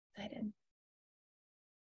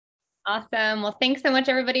Awesome. Well, thanks so much,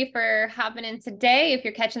 everybody, for hopping in today. If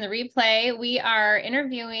you're catching the replay, we are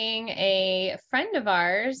interviewing a friend of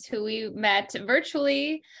ours who we met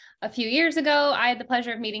virtually a few years ago. I had the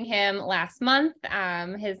pleasure of meeting him last month.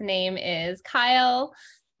 His name is Kyle,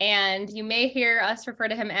 and you may hear us refer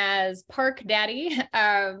to him as Park Daddy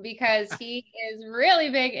because he is really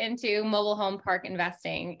big into mobile home park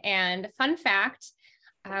investing. And fun fact,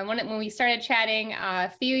 when we started chatting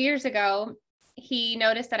a few years ago, he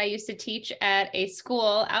noticed that I used to teach at a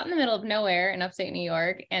school out in the middle of nowhere in upstate New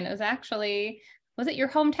York. And it was actually, was it your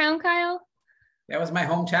hometown, Kyle? That was my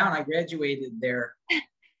hometown. I graduated there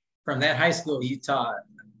from that high school you taught.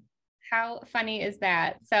 How funny is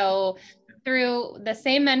that? So through the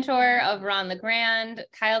same mentor of Ron LeGrand,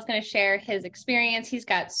 Kyle's going to share his experience. He's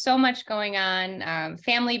got so much going on,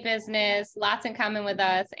 family business, lots in common with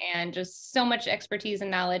us, and just so much expertise and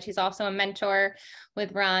knowledge. He's also a mentor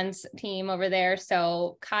with Ron's team over there.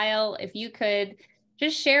 So Kyle, if you could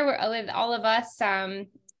just share with all of us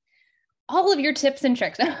all of your tips and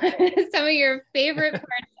tricks, some of your favorite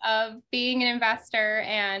parts of being an investor,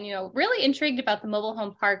 and really intrigued about the mobile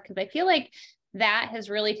home park because I feel like that has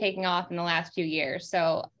really taken off in the last few years.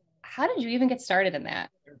 So how did you even get started in that?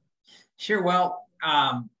 Sure. Well,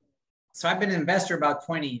 so I've been an investor about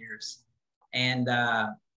 20 years. And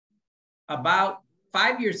about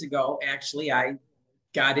 5 years ago, actually, I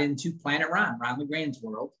got into Planet Ron LeGrand's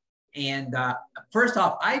world. And first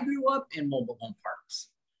off, I grew up in mobile home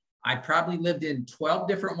parks. I probably lived in 12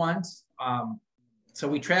 different ones. So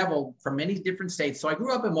we traveled from many different states. So I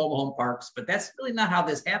grew up in mobile home parks, but that's really not how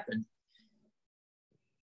this happened.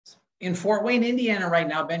 In Fort Wayne, Indiana right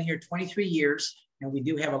now, I've been here 23 years, and we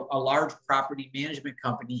do have a large property management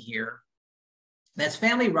company here. That's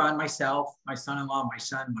family run, myself, my son-in-law, my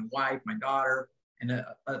son, my wife, my daughter, and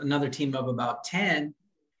another team of about 10.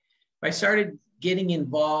 I started getting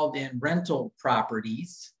involved in rental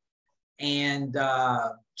properties and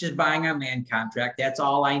just buying on land contract. That's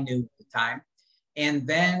all I knew at the time. And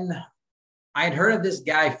then I'd heard of this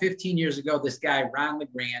guy 15 years ago, this guy, Ron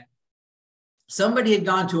LeGrand. Somebody had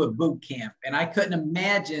gone to a boot camp, and I couldn't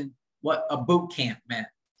imagine what a boot camp meant.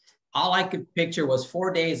 All I could picture was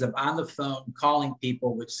 4 days of on the phone calling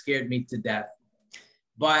people, which scared me to death.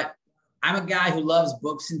 But I'm a guy who loves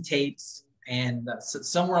books and tapes. And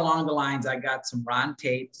somewhere along the lines, I got some Ron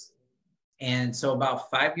tapes. And so about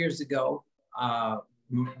 5 years ago, my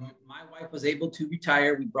wife was able to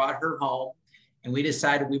retire. We brought her home, and we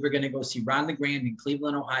decided we were going to go see Ron LeGrand in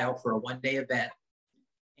Cleveland, Ohio for a one-day event.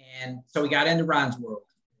 And so we got into Ron's world.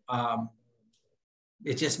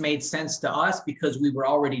 It just made sense to us because we were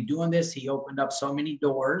already doing this. He opened up so many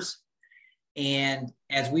doors. And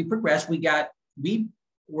as we progressed, we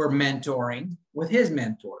were mentoring with his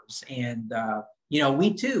mentors. And,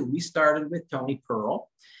 we started with Tony Pearl,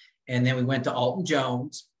 and then we went to Alton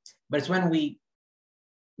Jones. But it's when we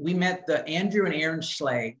met the Andrew and Aaron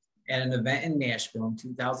Schlegg at an event in Nashville in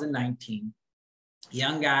 2019.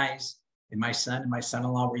 Young guys, and my son and my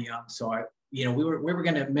son-in-law were young. So we were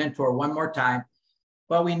going to mentor one more time,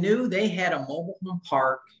 but we knew they had a mobile home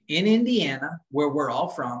park in Indiana where we're all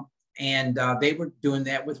from. And they were doing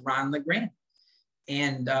that with Ron LeGrand.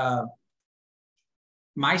 And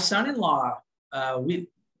my son-in-law,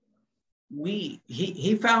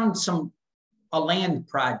 he found a land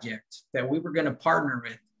project that we were going to partner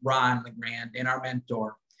with Ron LeGrand and our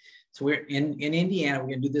mentor. So we're in Indiana,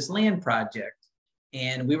 we're going to do this land project.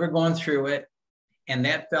 And we were going through it, and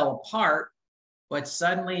that fell apart. But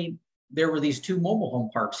suddenly there were these two mobile home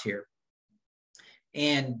parks here.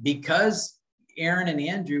 And because Aaron and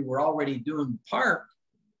Andrew were already doing the park,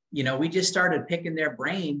 we just started picking their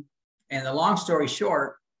brain. And the long story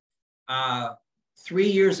short, 3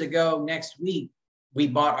 years ago, next week, we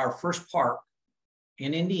bought our first park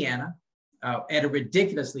in Indiana at a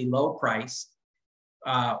ridiculously low price.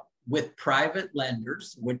 With private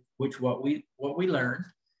lenders, which what we learned.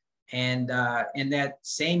 And in that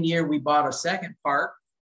same year, we bought a second park.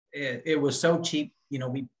 It was so cheap,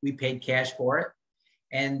 we paid cash for it.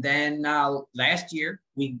 And then last year,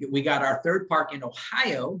 we got our third park in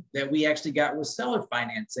Ohio that we actually got with seller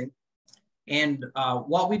financing. And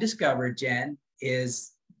what we discovered, Jen,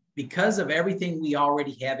 is because of everything we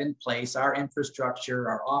already have in place, our infrastructure,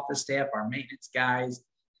 our office staff, our maintenance guys,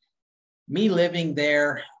 me living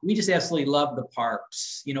there, we just absolutely love the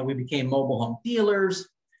parks. We became mobile home dealers.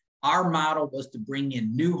 Our model was to bring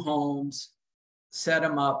in new homes, set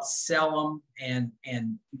them up, sell them.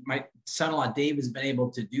 And my son-in-law, Dave, has been able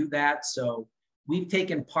to do that. So we've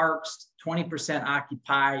taken parks 20%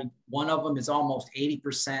 occupied. One of them is almost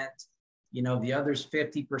 80%. The other's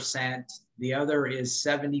 50%. The other is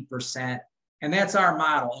 70%. And that's our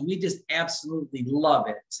model. And we just absolutely love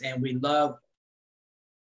it. And we love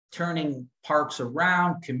turning parks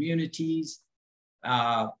around, communities.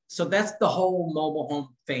 So that's the whole mobile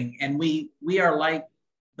home thing. And we are like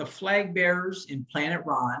the flag bearers in Planet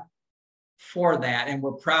Ron for that. And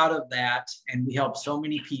we're proud of that. And we help so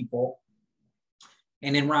many people.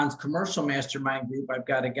 And in Ron's commercial mastermind group, I've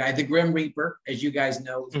got a guy, the Grim Reaper, as you guys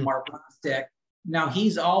know, is Mark Ronstick. Now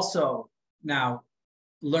he's also now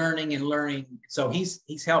learning. So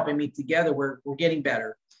he's helping me together. We're getting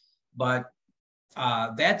better. But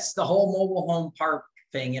that's the whole mobile home park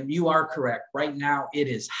thing. And you are correct. Right now it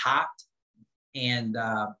is hot. And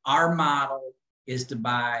our model is to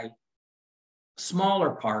buy smaller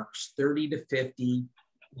parks, 30 to 50,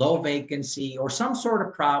 low vacancy, or some sort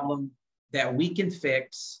of problem that we can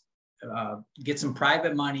fix, get some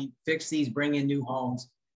private money, fix these, bring in new homes.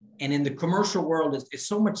 And in the commercial world, it's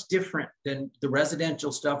so much different than the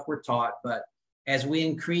residential stuff we're taught. But as we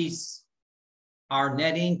increase our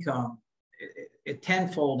net income, it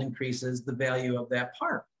tenfold increases the value of that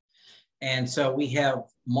park. And so we have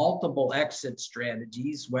multiple exit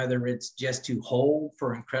strategies, whether it's just to hold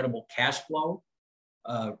for incredible cash flow,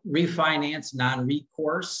 refinance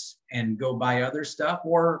non-recourse and go buy other stuff,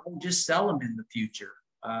 or just sell them in the future.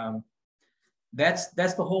 That's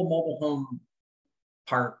the whole mobile home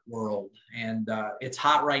park world. And it's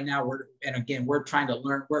hot right now. We're trying to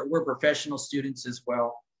learn. We're professional students as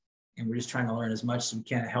well. And we're just trying to learn as much as we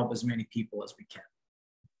can to help as many people as we can.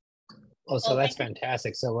 Oh, so that's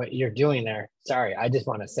fantastic. So what you're doing there, sorry, I just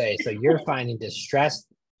want to say, so you're finding distressed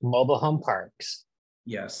mobile home parks.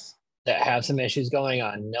 Yes. That have some issues going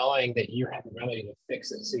on, knowing that you have a remedy to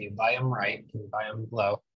fix it. So you buy them right, you buy them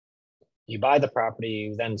low. You buy the property,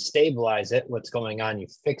 you then stabilize it, what's going on, you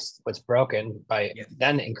fix what's broken by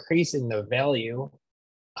then increasing the value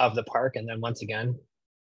of the park. And then once again,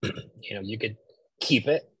 you could keep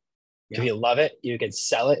it. If you love it, you could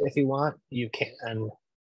sell it if you want. You can, and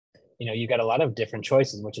you got a lot of different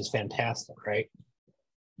choices, which is fantastic, right?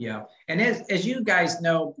 Yeah. And as you guys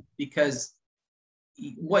know, because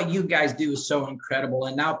what you guys do is so incredible.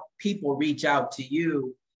 And now people reach out to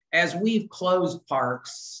you as we've closed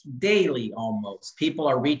parks daily almost. People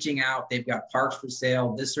are reaching out. They've got parks for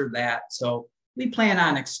sale, this or that. So we plan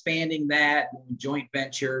on expanding that, joint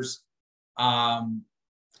ventures.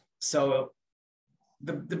 So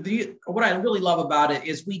what I really love about it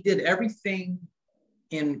is we did everything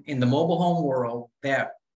in the mobile home world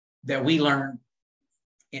that we learned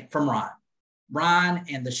from Ron. Ron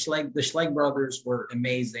and the Schlegg brothers were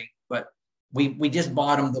amazing, but we just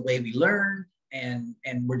bought them the way we learned, and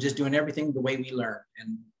we're just doing everything the way we learned,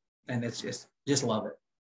 and it's just love it.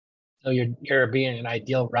 So you're being an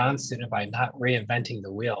ideal Ron student by not reinventing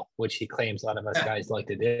the wheel, which he claims a lot of us guys like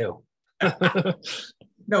to do.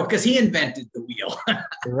 No, because he invented the wheel.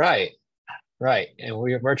 Right. And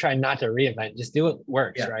we're trying not to reinvent, just do what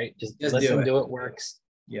works, right? Just listen, do what works.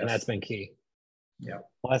 Yes. And that's been key. Yeah.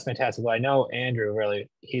 Well, that's fantastic. Well, I know Andrew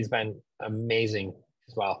he's been amazing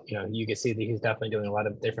as well. You can see that he's definitely doing a lot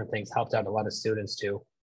of different things, helped out a lot of students too.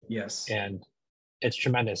 Yes. And it's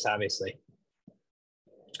tremendous, obviously.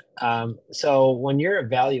 So when you're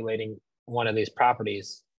evaluating one of these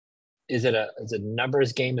properties, is it a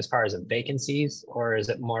numbers game as far as the vacancies, or is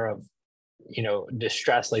it more of,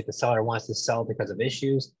 distress, like the seller wants to sell because of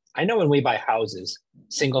issues? I know when we buy houses,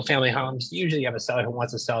 single family homes, usually you have a seller who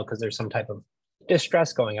wants to sell because there's some type of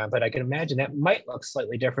distress going on, but I can imagine that might look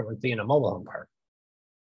slightly different with being a mobile home park.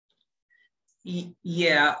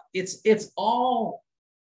 Yeah, it's all,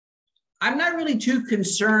 I'm not really too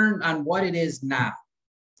concerned on what it is now.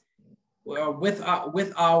 Well, with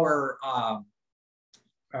our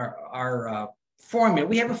formula,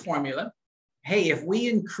 we have a formula. Hey, if we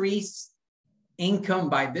increase income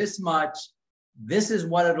by this much, this is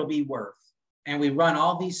what it'll be worth. And we run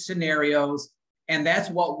all these scenarios, and that's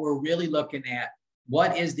what we're really looking at.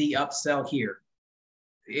 What is the upsell here?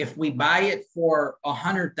 If we buy it for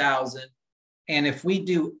 100,000, and if we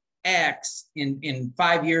do X in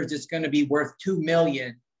 5 years, it's going to be worth 2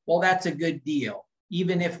 million. Well, that's a good deal,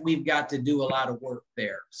 even if we've got to do a lot of work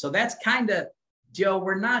there. So that's kind of, Joe,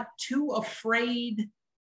 we're not too afraid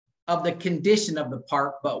of the condition of the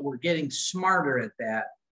park, but we're getting smarter at that.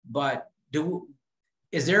 But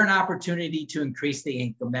is there an opportunity to increase the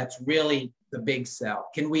income? That's really the big sell.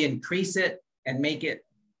 Can we increase it and make it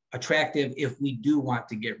attractive if we do want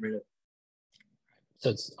to get rid of it? So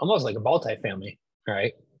it's almost like a multifamily,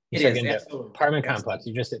 right? It is, absolutely. Apartment complex.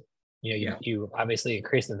 You obviously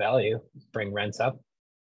increase the value, bring rents up,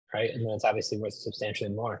 right? And then it's obviously worth substantially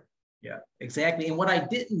more. Yeah, exactly. And what I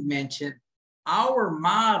didn't mention, our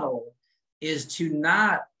model is to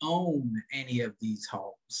not own any of these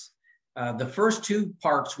homes. The first two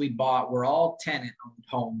parks we bought were all tenant-owned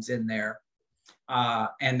homes in there.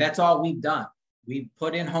 And that's all we've done. We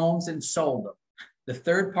put in homes and sold them. The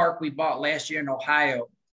third park we bought last year in Ohio,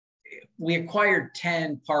 we acquired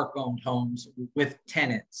 10 park-owned homes with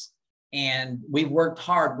tenants. And we've worked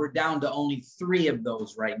hard. We're down to only 3 of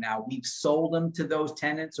those right now. We've sold them to those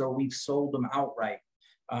tenants or we've sold them outright.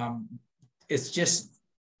 It's just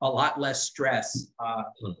a lot less stress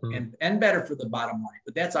and better for the bottom line.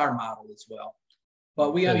 But that's our model as well.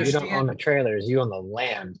 But we understand. You don't own the trailers, you own the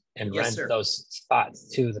land and Yes, rent sir. those spots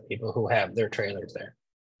to the people who have their trailers there.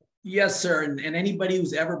 Yes, sir. And anybody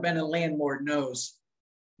who's ever been a landlord knows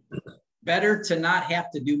better to not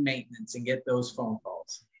have to do maintenance and get those phone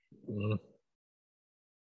calls.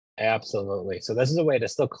 Absolutely. So this is a way to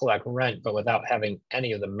still collect rent, but without having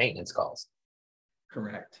any of the maintenance calls.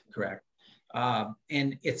 Correct.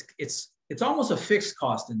 And it's almost a fixed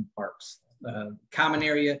cost in the parks. Common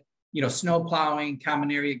area, snow plowing,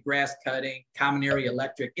 common area grass cutting, common area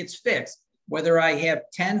electric. It's fixed. Whether I have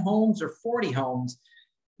 10 homes or 40 homes,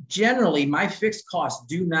 generally my fixed costs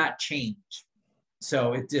do not change.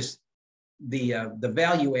 So it just the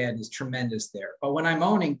value add is tremendous there. But when I'm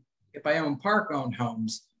owning, if I own park-owned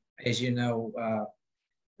homes, as you know,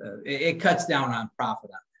 it cuts down on profit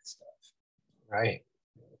on that stuff. Right.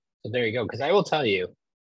 So there you go. Because I will tell you,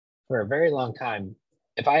 for a very long time,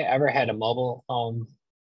 if I ever had a mobile home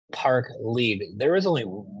park lead, there was only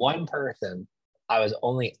one person I was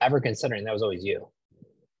only ever considering. That was always you.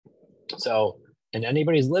 So, and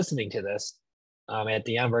anybody's listening to this, at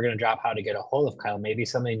the end, we're going to drop how to get a hold of Kyle. Maybe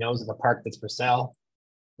somebody knows of a park that's for sale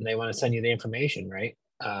and they want to send you the information, right?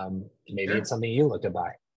 Maybe Sure. It's something you look to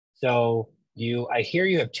buy. So I hear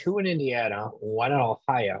you have 2 in Indiana, 1 in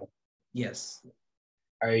Ohio. Yes.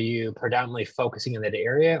 Are you predominantly focusing in that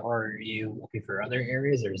area, or are you looking for other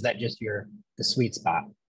areas, or is that just the sweet spot?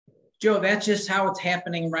 Joe, that's just how it's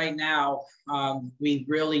happening right now. We've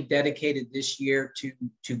really dedicated this year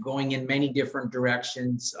to going in many different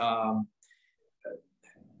directions.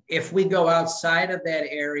 If we go outside of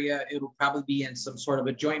that area, it'll probably be in some sort of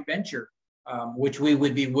a joint venture, which we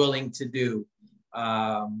would be willing to do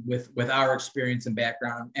with our experience and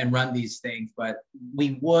background and run these things. But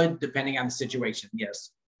we would, depending on the situation,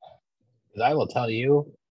 yes. I will tell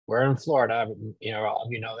you, we're in Florida. All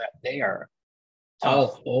of you know that they are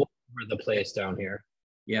all over the place down here.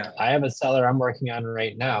 Yeah. I have a seller I'm working on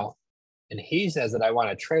right now, and he says that I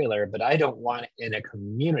want a trailer, but I don't want it in a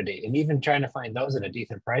community. And even trying to find those in a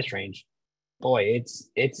decent price range, boy, it's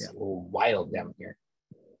wild down here.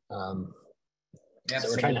 So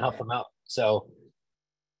we're trying to help them out. So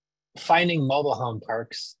finding mobile home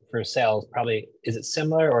parks for sale is it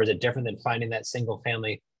similar or is it different than finding that single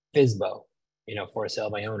family FSBO, for sale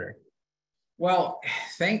by owner? Well,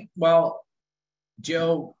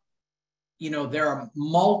 Joe, there are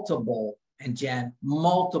multiple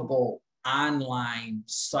online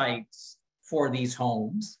sites for these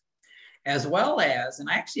homes, as well as, and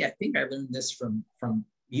I think I learned this from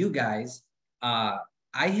you guys.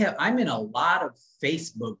 I'm in a lot of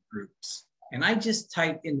Facebook groups, and I just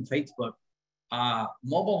type in Facebook,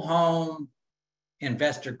 mobile home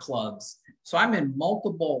investor clubs. So I'm in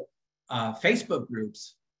multiple Facebook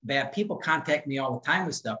groups that people contact me all the time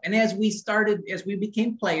with stuff. And as we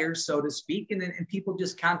became players, so to speak, and people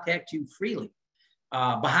just contact you freely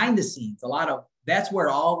behind the scenes. That's where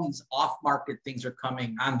all these off-market things are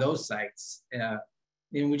coming on those sites. And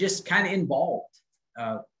we're just kind of involved.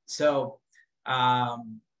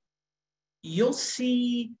 You'll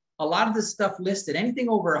see a lot of this stuff listed, anything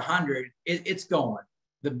over 100, it's going.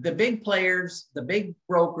 The big players, the big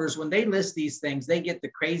brokers, when they list these things, they get the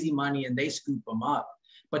crazy money and they scoop them up.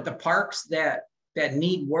 But the parks that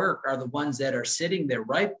need work are the ones that are sitting there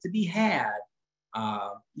ripe to be had.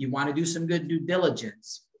 You want to do some good due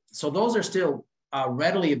diligence. So those are still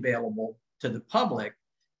readily available to the public,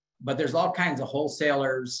 but there's all kinds of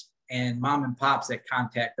wholesalers and mom and pops that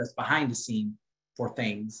contact us behind the scene for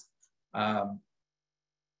things.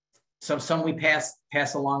 So some we pass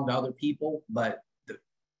along to other people, but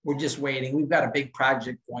we're just waiting. We've got a big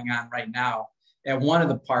project going on right now at one of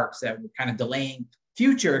the parks that we're kind of delaying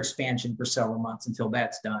future expansion for several months until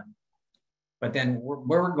that's done. But then where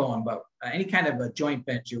we're going, but any kind of a joint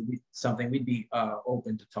venture, we'd be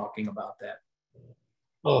open to talking about that.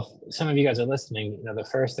 Well, if some of you guys are listening, the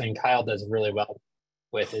first thing Kyle does really well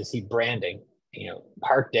with is branding,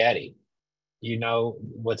 Park Daddy,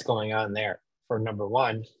 what's going on there for number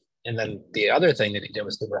one. And then the other thing that he did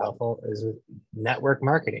was super helpful is network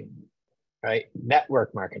marketing, right?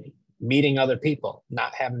 Network marketing, meeting other people,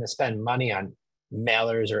 not having to spend money on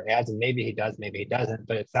mailers or ads, and maybe he does, maybe he doesn't.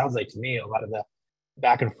 But it sounds like to me a lot of the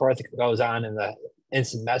back and forth goes on in the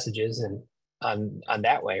instant messages and on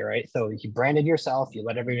that way, right? So you branded yourself, you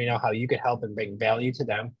let everybody know how you could help and bring value to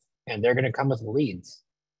them, and they're going to come with leads,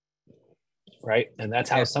 right? And that's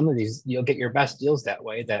how some of these, you'll get your best deals that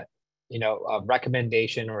way, that, you know, a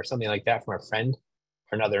recommendation or something like that from a friend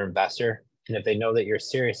or another investor. And if they know that you're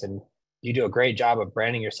serious and you do a great job of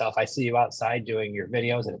branding yourself, I see you outside doing your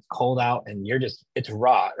videos and it's cold out and you're just, it's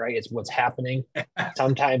raw, right? It's what's happening.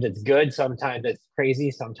 Sometimes it's good, sometimes it's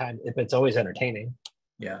crazy, sometimes it's always entertaining.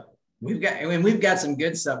 Yeah. We've got some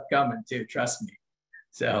good stuff coming too, trust me.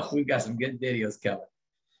 So we've got some good videos coming.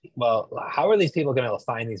 Well, how are these people going to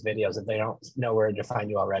find these videos if they don't know where to find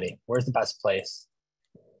you already? Where's the best place?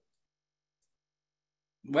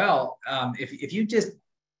 Well, if you just,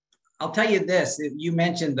 I'll tell you this, you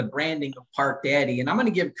mentioned the branding of Park Daddy, and I'm going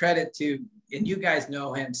to give credit to, and you guys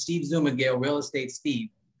know him, Steve Zumagale, Real Estate Steve.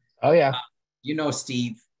 Oh, yeah. You know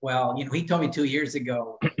Steve. Well, you know, he told me 2 years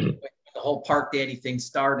ago, when the whole Park Daddy thing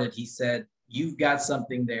started, he said, you've got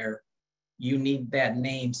something there. You need that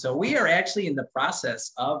name. So we are actually in the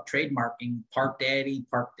process of trademarking Park Daddy,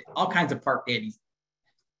 all kinds of Park Daddy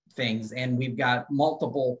things. And we've got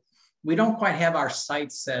multiple. We don't quite have our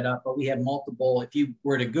site set up, but we have multiple. If you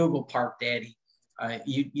were to Google Park Daddy,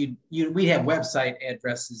 we have website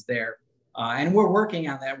addresses there. And we're working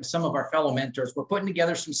on that with some of our fellow mentors. We're putting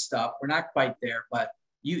together some stuff. We're not quite there, but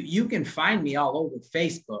you can find me all over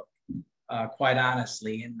Facebook, quite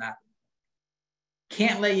honestly. And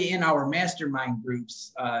can't let you in our mastermind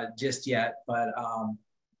groups just yet, but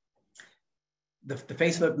the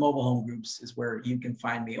Facebook mobile home groups is where you can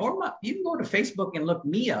find me. Or you can go to Facebook and look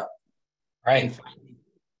me up. Right.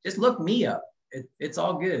 Just look me up. It's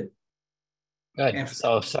all good. Good. And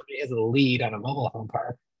so if somebody has a lead on a mobile home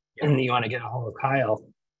park and you want to get a hold of Kyle,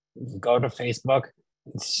 go to Facebook.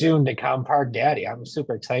 It's soon to come Park Daddy. I'm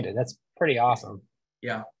super excited. That's pretty awesome.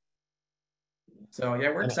 Yeah. So yeah,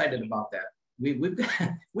 we're excited about that.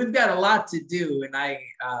 We've got a lot to do, and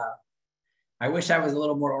I wish I was a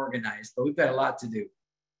little more organized, but we've got a lot to do.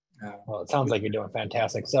 Well, it sounds like you're doing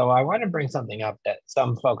fantastic. So I want to bring something up that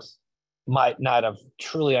some folks might not have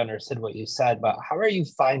truly understood what you said, but how are you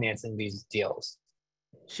financing these deals?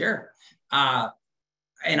 Sure.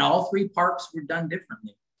 And all three parks were done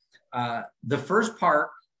differently. The first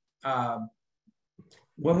park,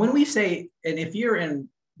 when we say, and if you're in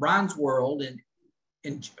Ron's world,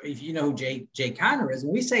 and if you know who Jay Connor is,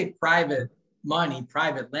 when we say private money,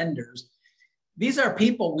 private lenders, these are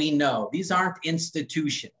people we know. These aren't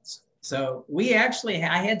institutions. So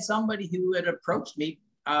I had somebody who had approached me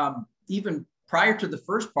even prior to the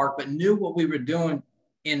first park, but knew what we were doing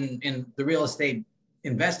in the real estate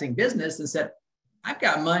investing business and said, I've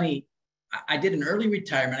got money. I did an early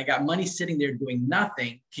retirement. I got money sitting there doing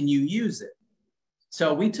nothing. Can you use it?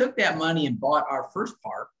 So we took that money and bought our first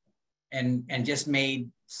park and just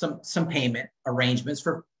made some payment arrangements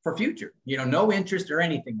for future, no interest or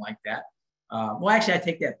anything like that. Well, actually, I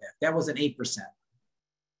take that back. That was an 8%.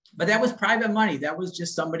 But that was private money. That was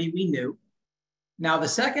just somebody we knew. Now, the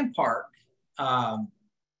second park,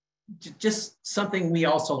 just something we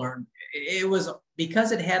also learned, it was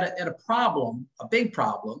because it had a problem, a big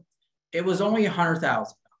problem, it was only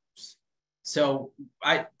 $100,000. So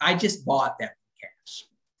I just bought that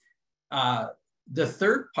cash. The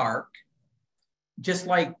third park, just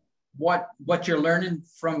like what you're learning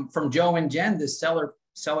from Joe and Jenn, this seller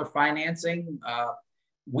financing,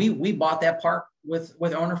 we bought that park with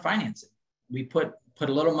owner financing. We put a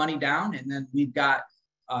little money down, and then we've got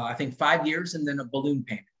I think 5 years and then a balloon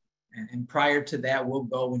payment. And prior to that, we'll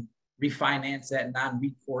go and refinance that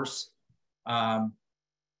non-recourse.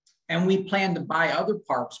 And we plan to buy other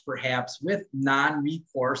parks perhaps with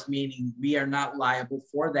non-recourse, meaning we are not liable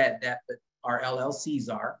for that debt, but our LLCs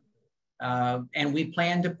are. And we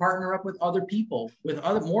plan to partner up with other people with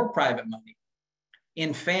more private money.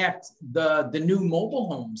 In fact, the new mobile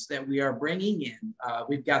homes that we are bringing in,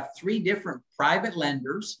 we've got 3 different private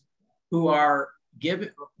lenders who are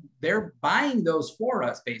they're buying those for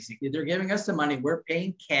us, basically. They're giving us the money. We're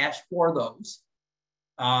paying cash for those.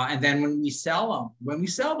 And then when we sell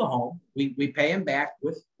the home, we pay them back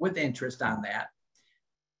with interest on that.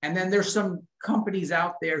 And then there's some companies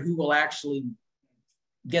out there who will actually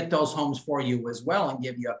get those homes for you as well and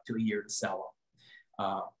give you up to a year to sell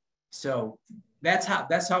them. So that's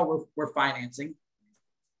how we're financing.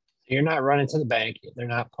 You're not running to the bank. They're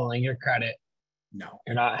not pulling your credit. No.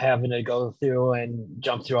 You're not having to go through and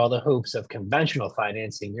jump through all the hoops of conventional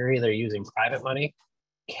financing. You're either using private money,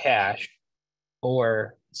 cash,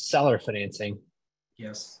 or seller financing.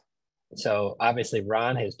 Yes. So obviously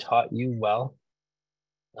Ron has taught you well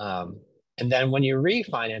And then when you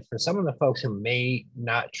refinance, for some of the folks who may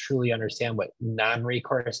not truly understand what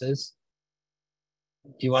non-recourse is,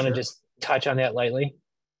 do you want to just touch on that lightly?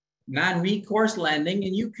 Non-recourse lending,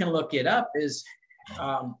 and you can look it up, is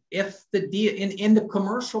if the deal in the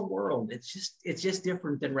commercial world, it's just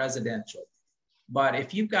different than residential. But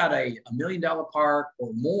if you've got a $1 million park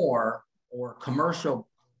or more or commercial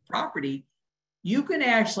property, you can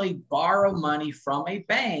actually borrow money from a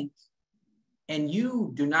bank and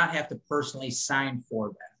you do not have to personally sign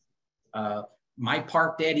for that. My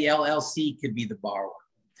Park Daddy LLC could be the borrower.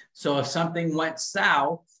 So if something went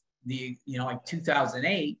south, like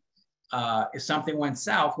 2008, if something went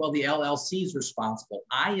south, well, the LLC is responsible.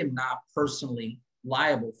 I am not personally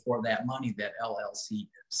liable for that money that LLC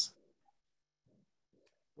is.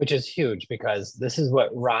 Which is huge, because this is what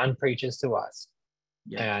Ron preaches to us.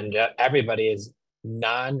 Yeah. And everybody is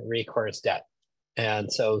non-recourse debt.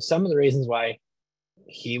 And so some of the reasons why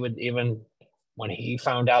he would, even when he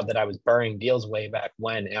found out that I was burying deals way back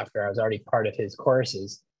when, after I was already part of his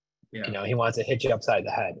courses, he wants to hit you upside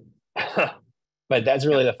the head. But that's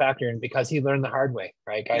really the factor. And because he learned the hard way,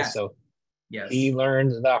 right, guys? Yes. So he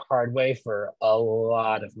learned the hard way for a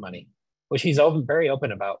lot of money, which he's very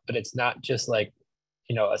open about. But it's not just like,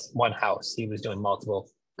 one house. He was doing multiple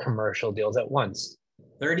commercial deals at once.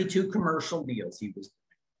 32 commercial deals he was doing.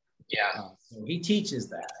 Yeah. So he teaches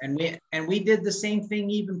that. And we did the same thing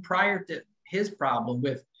even prior to his problem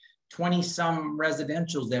with 20 some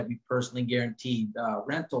residentials that we personally guaranteed,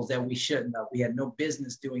 rentals that we shouldn't have. We had no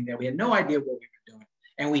business doing that. We had no idea what we were doing,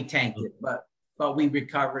 and we tanked it, but we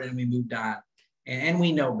recovered and we moved on, and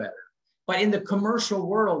we know better. But in the commercial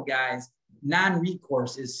world, guys,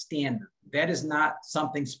 non-recourse is standard. That is not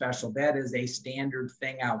something special. That is a standard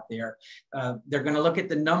thing out there. They're going to look at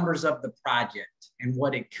the numbers of the project and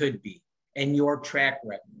what it could be and your track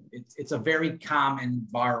record. It's a very common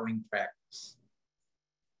borrowing practice.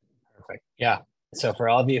 Perfect. Yeah. So for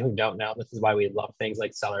all of you who don't know, this is why we love things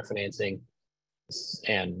like seller financing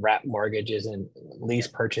and wrap mortgages and lease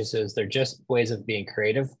purchases. They're just ways of being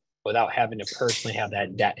creative without having to personally have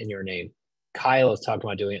that debt in your name. Kyle is talking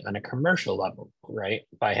about doing it on a commercial level, right?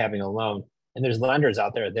 By having a loan. And there's lenders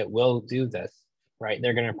out there that will do this, right?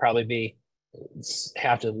 They're going to probably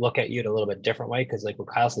have to look at you in a little bit different way, because like what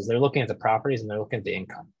Kyle says, they're looking at the properties and they're looking at the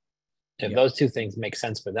income. If those two things make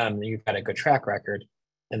sense for them, then you've got a good track record,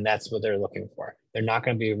 and that's what they're looking for. They're not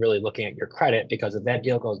going to be really looking at your credit, because if that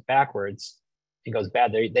deal goes backwards, it goes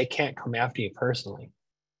bad, they can't come after you personally.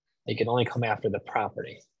 They can only come after the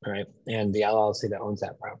property, right? And the LLC that owns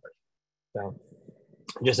that property. So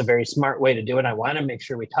just a very smart way to do it. I want to make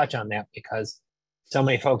sure we touch on that, because so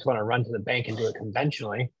many folks want to run to the bank and do it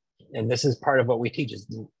conventionally. And this is part of what we teach, is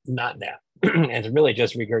not that. And it's really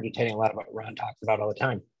just regurgitating a lot of what Ron talks about all the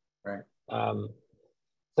time. Right.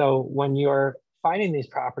 So when you're finding these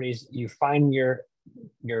properties, you find your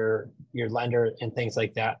lender and things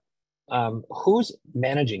like that. Who's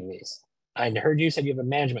managing these? I heard you said you have a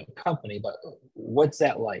management company, but what's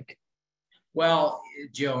that like? Well,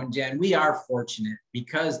 Joe and Jen, we are fortunate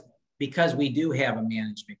because we do have a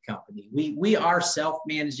management company. We are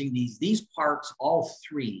self-managing these. These parks, all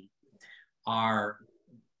three, are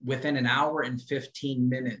within an hour and 15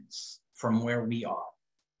 minutes from where we are.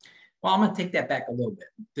 Well, I'm going to take that back a little bit.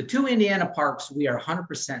 The two Indiana parks, we are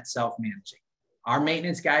 100% self-managing. Our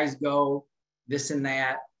maintenance guys go this and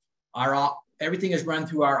that. Everything is run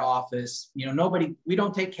through our office. We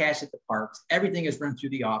don't take cash at the parks. Everything is run through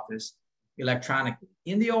the office electronically.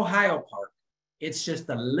 In the Ohio park, it's just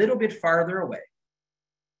a little bit farther away.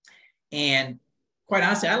 And quite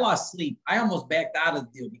honestly, I lost sleep. I almost backed out of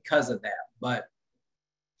the deal because of that. But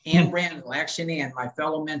Ann Brandel, Action Ann, my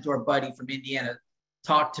fellow mentor buddy from Indiana,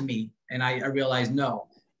 talked to me, and I realized no.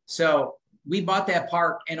 So we bought that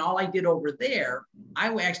park, and all I did over there,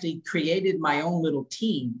 I actually created my own little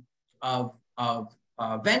team of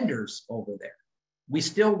vendors over there. We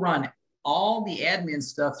still run all the admin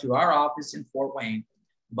stuff through our office in Fort Wayne,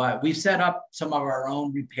 but we've set up some of our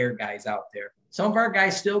own repair guys out there. Some of our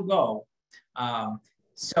guys still go.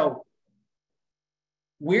 So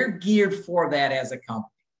we're geared for that as a company.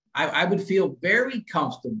 I would feel very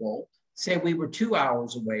comfortable, say we were 2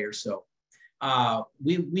 hours away or so.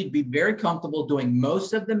 We'd be very comfortable doing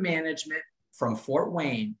most of the management from Fort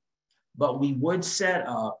Wayne, but we would set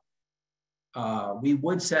up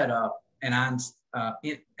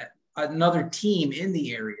another team in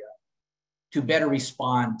the area to better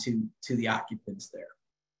respond to the occupants there.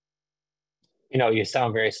 You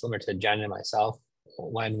sound very similar to Jenn and myself.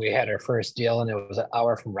 When we had our first deal and it was an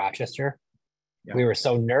hour from Rochester, we were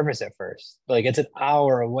so nervous at first. Like, it's an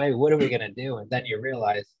hour away. What are we going to do? And then you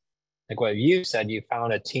realize like what you said, you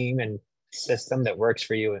found a team and system that works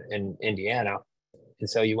for you in Indiana. And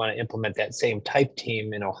so you want to implement that same type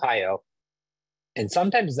team in Ohio. And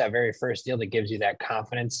sometimes that very first deal that gives you that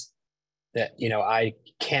confidence that, I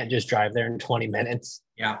can't just drive there in 20 minutes.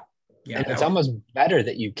 Yeah. Yeah. And it's almost better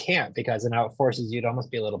that you can't, because then now it forces you to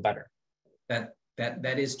almost be a little better. That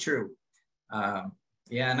is true.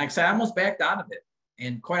 Yeah. And like I said, I almost backed out of it.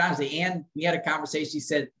 And quite honestly, Ann, we had a conversation. She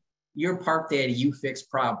said, "You're park daddy, you fix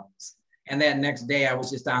problems." And that next day I was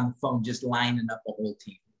just on the phone, just lining up a whole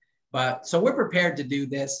team. But so we're prepared to do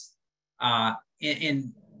this.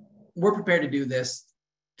 And we're prepared to do this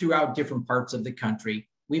throughout different parts of the country.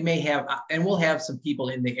 We may have, and we'll have some people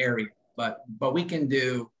in the area, but we can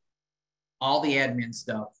do all the admin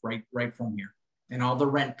stuff right from here, and all the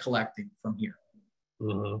rent collecting from here.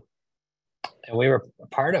 Mm-hmm. And we were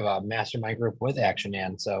part of a mastermind group with Action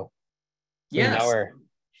Ann, so yes. We know her.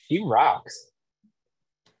 She rocks.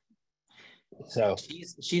 So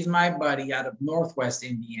she's my buddy out of Northwest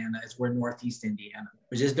Indiana. It's where Northeast Indiana.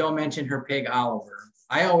 But just don't mention her pig Oliver.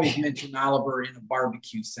 I always mention Oliver in a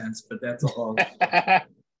barbecue sense, but that's a whole.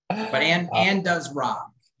 But Ann does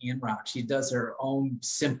rock. Ann rocks. She does her own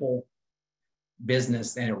simple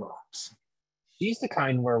business, and it rocks. She's the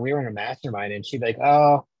kind where we were in a mastermind, and she'd be like,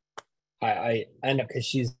 "Oh, I end up," because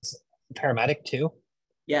she's a paramedic too.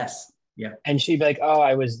 Yes. Yeah. And she'd be like, "Oh,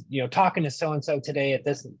 I was, talking to so and so today at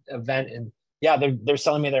this event, and yeah, they're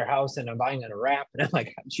selling me their house, and I'm buying it a wrap." And I'm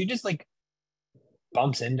like, she just like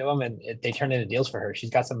bumps into them, and they turn into deals for her. She's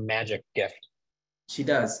got some magic gift. She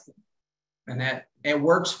does, and that it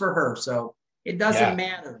works for her. So it doesn't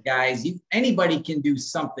matter, guys. Anybody can do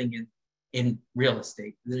something in real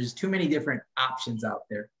estate. There's too many different options out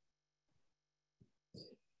there.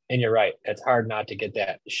 And you're right. It's hard not to get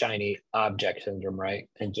that shiny object syndrome, right?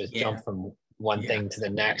 And just jump from one thing to the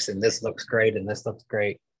next. And this looks great, and this looks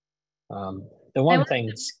great. The one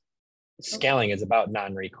thing scaling is about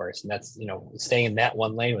non-recourse, and that's, staying in that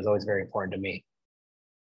one lane was always very important to me.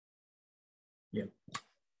 Yeah.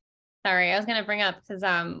 Sorry, I was going to bring up, because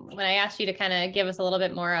when I asked you to kind of give us a little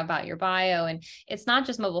bit more about your bio, and it's not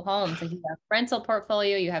just mobile homes, like you have rental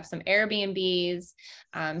portfolio, you have some Airbnbs.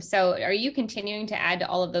 So are you continuing to add to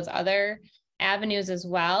all of those other avenues as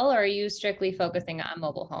well, or are you strictly focusing on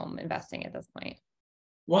mobile home investing at this point?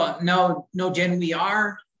 Well, no, Jen, we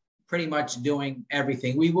are pretty much doing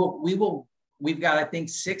everything. We've got, I think,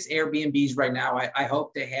 6 Airbnbs right now. I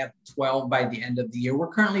hope to have 12 by the end of the year. We're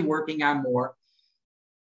currently working on more.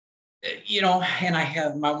 And I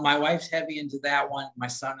have my wife's heavy into that one, my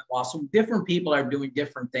son-in-law. So different people are doing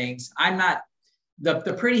different things. I'm not,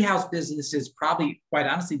 the pretty house business is probably, quite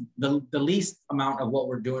honestly, the least amount of what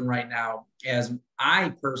we're doing right now, as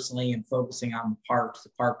I personally am focusing on the parks, the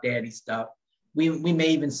park daddy stuff. We may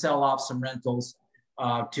even sell off some rentals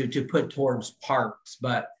to put towards parks,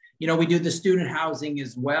 but we do the student housing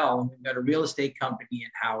as well. We've got a real estate company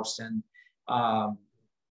in-house. And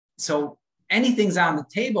so anything's on the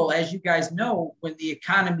table. As you guys know, when the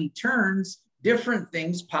economy turns, different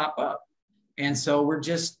things pop up. And so we're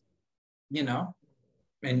just,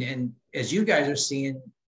 and as you guys are seeing,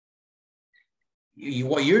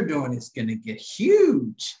 what you're doing is going to get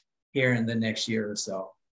huge here in the next year or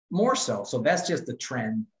so, more so. So that's just the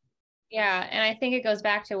trend. Yeah. And I think it goes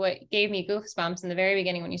back to what gave me goosebumps in the very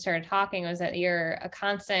beginning when you started talking, was that you're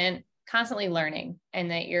constantly learning,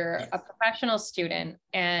 and that you're a professional student.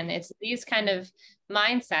 And it's these kind of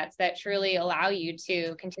mindsets that truly allow you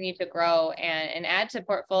to continue to grow and add to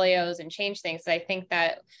portfolios and change things. So I think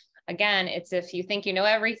that, again, it's, if you think you know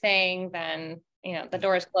everything, then, the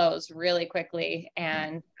doors close really quickly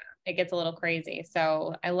and it gets a little crazy.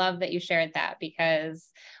 So I love that you shared that, because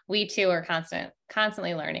we too are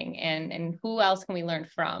constantly learning, and who else can we learn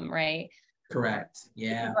from, right? Correct.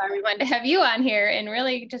 Yeah. That's why we wanted to have you on here and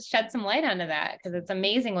really just shed some light onto that, because it's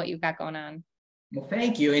amazing what you've got going on. Well,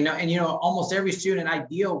 thank you. And almost every student I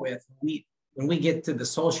deal with, when we get to the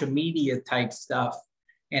social media type stuff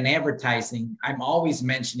and advertising, I'm always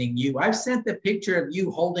mentioning you. I've sent the picture of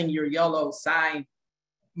you holding your yellow sign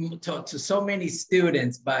to so many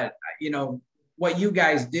students, but what you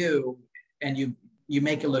guys do, and you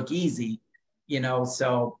make it look easy,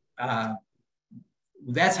 so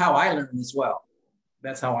that's how I learn as well.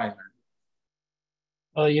 That's how I learn.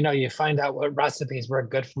 Well, you find out what recipes work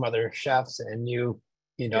good from other chefs, and you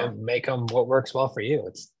make them what works well for you.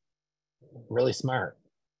 It's really smart.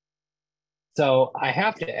 So I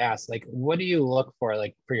have to ask, what do you look for,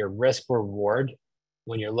 for your risk reward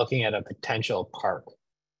when you're looking at a potential park?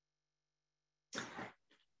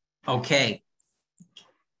 Okay.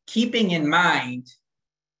 Keeping in mind,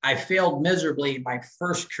 I failed miserably in my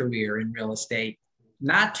first career in real estate.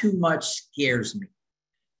 not too much scares me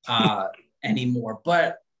anymore,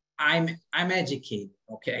 but I'm educated.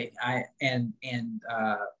 Okay.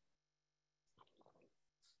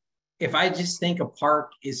 If I just think a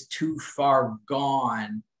park is too far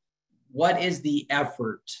gone, what is the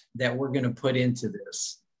effort that we're going to put into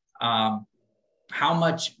this? How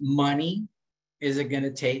much money is it going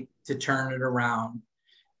to take to turn it around?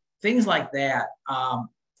 Things like that.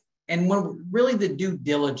 And when really the due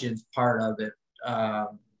diligence part of it,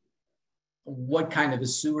 what kind of a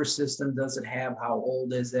sewer system does it have? How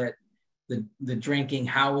old is it? The drinking,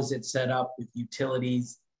 how is it set up with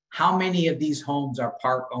utilities? How many of these homes are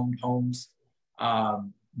park-owned homes?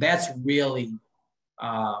 That's really,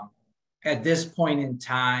 at this point in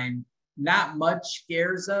time, not much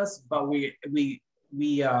scares us, but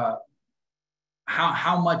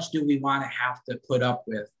how much do we want to have to put up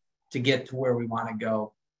with to get to where we want to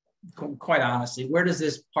go? Quite honestly, where does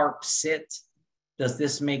this park sit? Does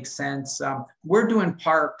this make sense? We're doing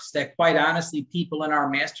parks that, quite honestly, people in our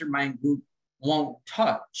mastermind group won't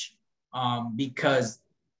touch because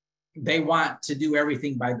they want to do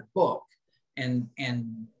everything by the book and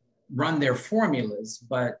run their formulas,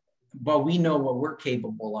 but we know what we're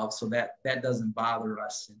capable of, so that doesn't bother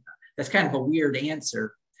us. And that's kind of a weird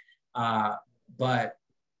answer, but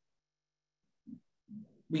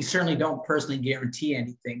we certainly don't personally guarantee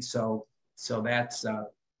anything. So that's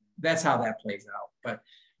how that plays out. But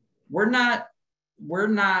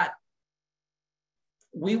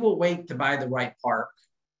we will wait to buy the right park.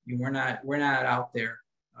 We're not out there.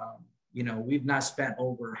 We've not spent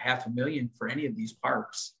over $500,000 for any of these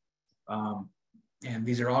parks. And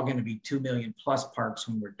these are all going to be 2 million plus parks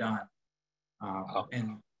when we're done.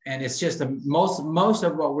 And it's just most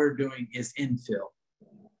of what we're doing is infill,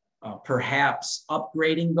 perhaps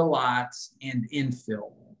upgrading the lots and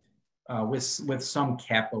infill with some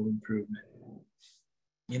capital improvement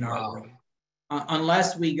in our world.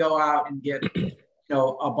 Unless we go out and get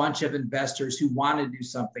a bunch of investors who want to do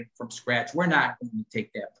something from scratch, we're not going to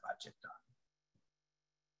take that project on.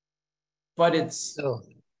 But it's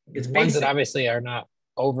ones basic. that obviously are not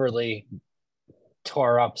overly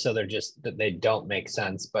tore up, so they don't make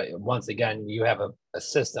sense. But once again, you have a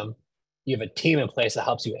system, you have a team in place that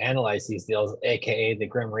helps you analyze these deals, aka the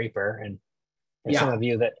Grim Reaper. And for some of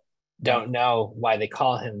you that don't know why they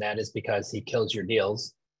call him that, is because he kills your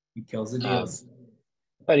deals. He kills the deals.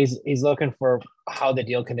 But he's looking for how the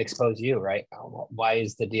deal can expose you, right? Why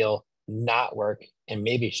is the deal not work, and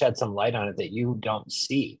maybe shed some light on it that you don't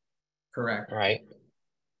see. Correct. Right.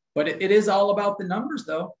 But it is all about the numbers,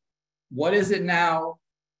 though. What is it now?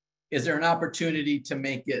 Is there an opportunity to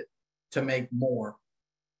make more?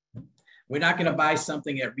 We're not going to buy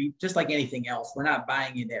something just like anything else. We're not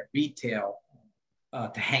buying it at retail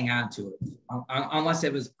to hang on to it, unless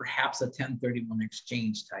it was perhaps a 1031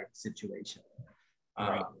 exchange type situation.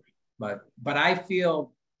 Right. But I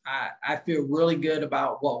feel really good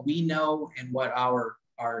about what we know and what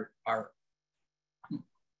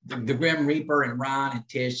the Grim Reaper and Ron and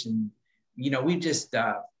Tish and we just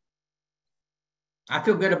I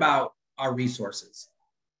feel good about our resources.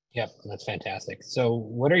 Yep, that's fantastic. So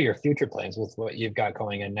what are your future plans with what you've got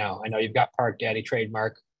going in now? I know you've got Park Daddy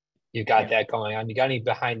trademark. You've got that going on. You got any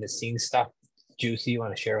behind the scenes stuff juicy you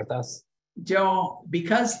want to share with us? Joe,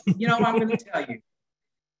 because I'm going to tell you.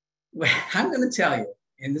 I'm going to tell you,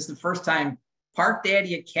 and this is the first time Park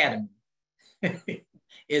Daddy Academy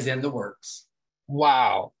is in the works.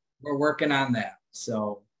 Wow. We're working on that.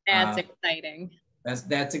 So that's exciting.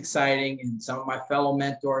 That's exciting. And some of my fellow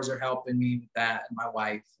mentors are helping me with that, and my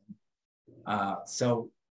wife. So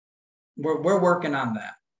we're working on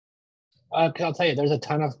that. I'll tell you, there's a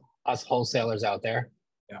ton of us wholesalers out there.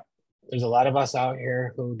 Yeah. There's a lot of us out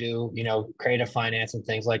here who do, creative finance and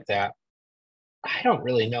things like that. I don't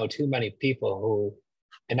really know too many people who,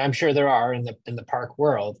 and I'm sure there are in the park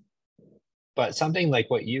world, but something like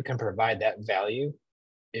what you can provide, that value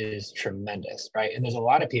is tremendous, right? And there's a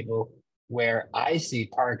lot of people where I see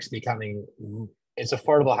parks becoming, it's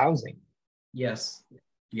affordable housing. Yes.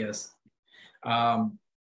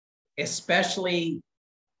 Especially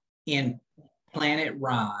in Planet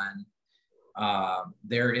Ron,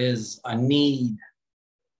 there is a need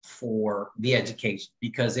for the education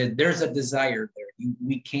because there's a desire there.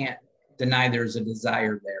 We can't deny there's a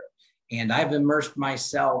desire there. And I've immersed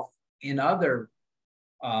myself in other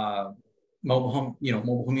mobile home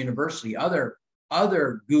university, other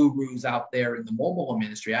gurus out there in the mobile home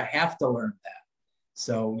industry. I have to learn that.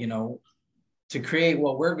 So, to create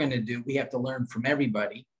what we're going to do, we have to learn from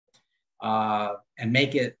everybody and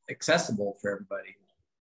make it accessible for everybody.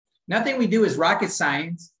 Nothing we do is rocket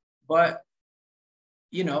science, but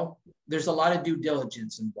you know, there's a lot of due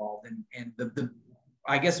diligence involved. And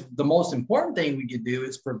I guess the most important thing we could do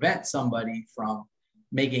is prevent somebody from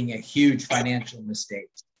making a huge financial mistake.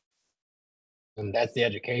 And that's the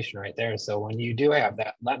education right there. So when you do have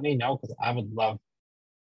that, let me know, because I would love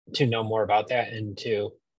to know more about that. And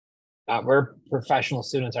to, we're professional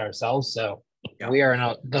students ourselves. So we are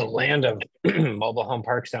in the land of mobile home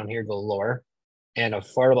parks down here galore. And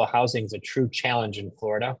affordable housing is a true challenge in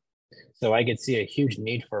Florida. So I could see a huge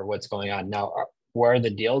need for what's going on. Now, where are the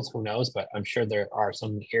deals? Who knows? But I'm sure there are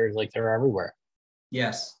some areas like they're everywhere.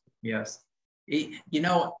 Yes, yes. You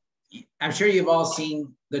know, I'm sure you've all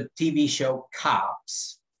seen the TV show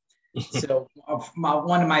Cops. So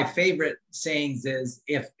one of my favorite sayings is,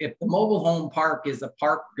 if the mobile home park is a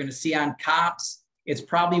park we're going to see on Cops, it's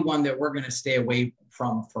probably one that we're going to stay away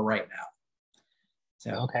from for right now.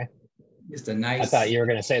 So okay. Just a nice. I thought you were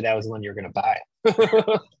going to say that was the one you were going to buy.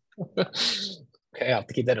 Okay, I'll have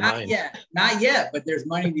to keep that in mind. Not yet, but there's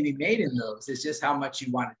money to be made in those. It's just how much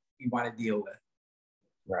you want to deal with.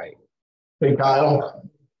 Right. Hey, Kyle,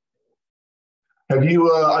 have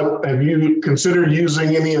you considered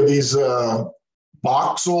using any of these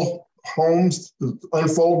voxel homes,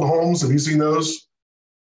 unfold homes? Have you seen those?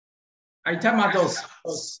 Are you talking about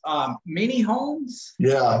those mini homes?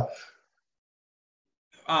 Yeah.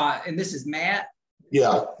 And this is Matt.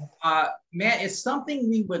 Yeah. Matt, it's something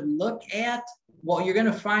we would look at. What you're going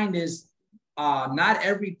to find is not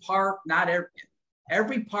every park,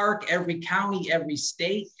 every park, every county, every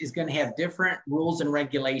state is going to have different rules and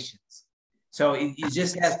regulations. So it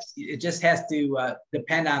just has to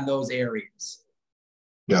depend on those areas.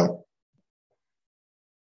 Yeah.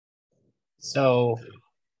 So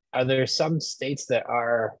are there some states that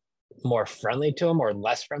are more friendly to them or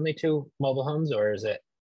less friendly to mobile homes, or is it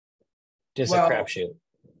just a crapshoot?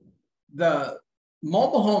 The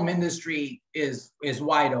mobile home industry is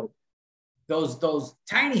wide open. Those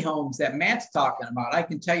tiny homes that Matt's talking about, I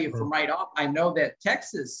can tell you from right off, I know that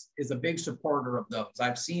Texas is a big supporter of those.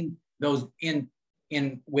 I've seen those in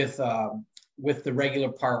with the regular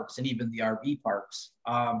parks and even the RV parks.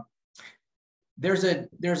 There's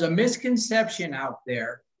a misconception out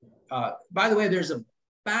there. By the way, there's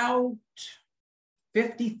about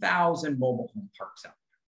 50,000 mobile home parks out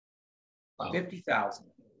there. Wow. 50,000.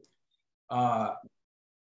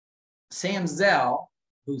 Sam Zell,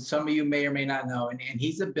 who some of you may or may not know, and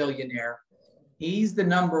he's a billionaire. He's the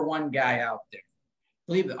 #1 guy out there. I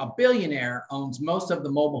believe a billionaire owns most of the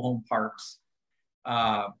mobile home parks.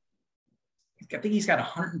 I think he's got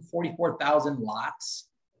 144,000 lots.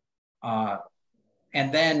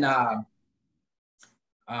 And then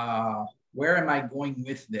where am I going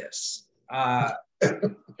with this?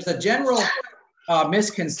 There's a general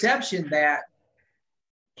misconception that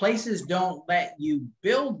places don't let you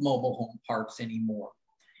build mobile home parks anymore.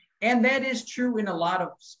 And that is true in a lot of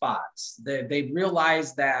spots. They've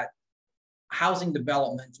realized that housing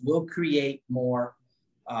developments will create more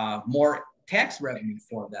tax revenue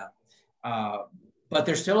for them. But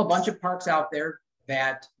there's still a bunch of parks out there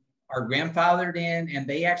that are grandfathered in, and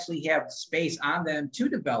they actually have space on them to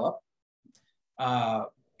develop.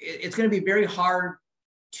 It's going to be very hard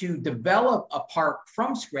to develop a park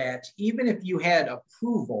from scratch. Even if you had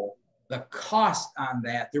approval, the cost on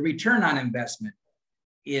that, the return on investment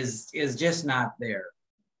is just not there.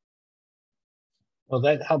 Well,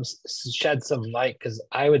 that helps shed some light, because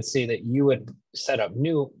I would see that you would set up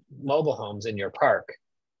new mobile homes in your park.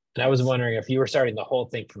 And I was wondering if you were starting the whole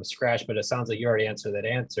thing from scratch, but it sounds like you already answered that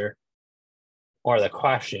answer, or the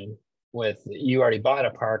question, with you already bought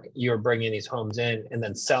a park, you were bringing these homes in and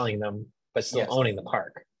then selling them, but still owning the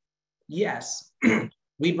park. Yes.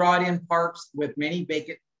 We brought in parks with many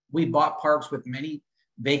vacant, we bought parks with many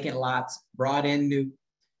vacant lots, brought in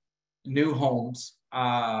new homes.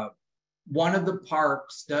 One of the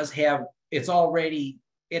parks does have, it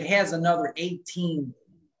has another 18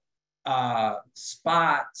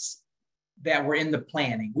 spots that were in the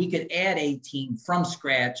planning. We could add 18 from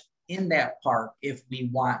scratch in that park if we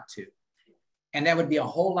want to. And that would be a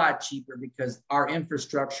whole lot cheaper because our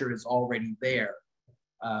infrastructure is already there.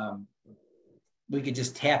 We could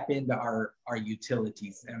just tap into our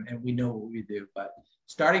utilities, and we know what we do. But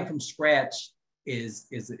starting from scratch is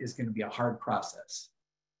going to be a hard process.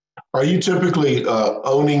 Are you typically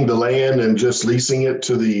owning the land and just leasing it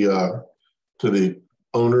to the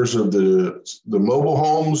owners of the mobile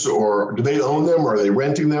homes, or do they own them? Or are they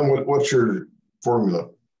renting them? What's your formula?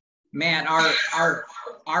 Man,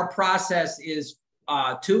 our process is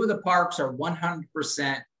 2 of the parks are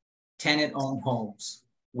 100% tenant-owned homes.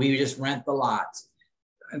 We just rent the lots.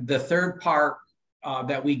 The third park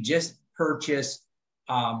that we just purchased,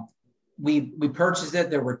 we purchased it.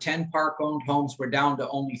 There were 10 park-owned homes. We're down to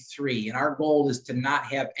only 3. And our goal is to not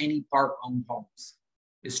have any park-owned homes.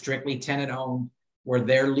 It's strictly tenant-owned, where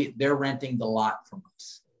they're renting the lot from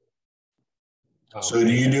us. So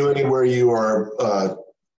do you do anywhere you are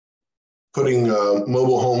putting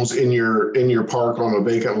mobile homes in your park on a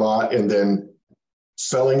vacant lot and then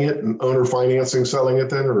selling it, and owner financing selling it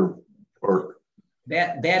then, or?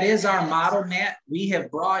 That is our model, Matt. We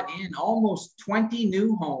have brought in almost 20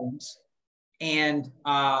 new homes, and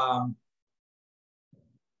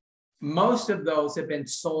most of those have been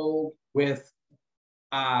sold with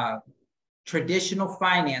traditional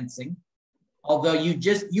financing. Although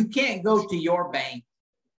you can't go to your bank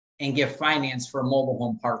and get finance for a mobile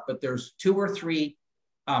home park, but there's 2 or 3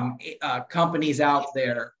 companies out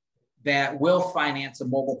there that will finance a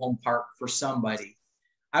mobile home park for somebody.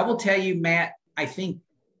 I will tell you, Matt, I think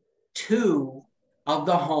 2 of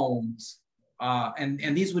the homes,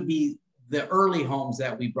 and these would be the early homes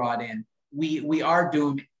that we brought in, we are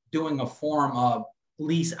doing a form of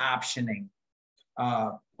lease optioning,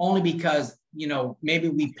 only because, you know, maybe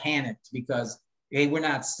we panicked because, hey, we're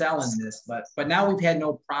not selling this, but now we've had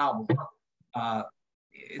no problem.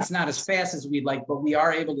 It's not as fast as we'd like, but we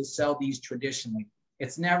are able to sell these traditionally.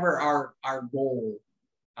 It's never our goal.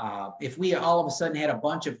 If we all of a sudden had a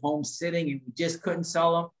bunch of homes sitting and we just couldn't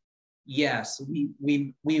sell them, yes,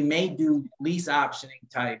 we may do lease optioning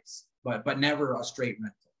types, but never a straight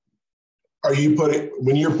rental. Are you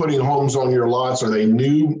when you're putting homes on your lots, are they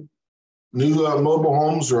new mobile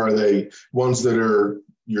homes, or are they ones that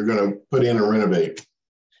you're going to put in and renovate?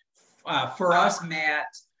 For us, Matt,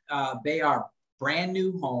 they are brand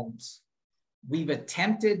new homes. We've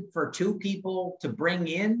attempted for 2 people to bring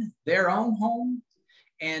in their own home,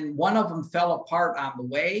 and one of them fell apart on the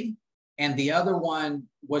way, and the other one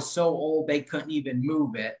was so old they couldn't even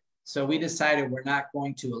move it. So we decided we're not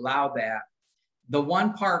going to allow that. The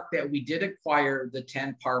one park that we did acquire, the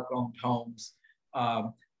 10 park-owned homes,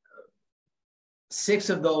 6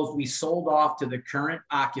 of those we sold off to the current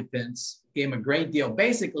occupants, gave them a great deal,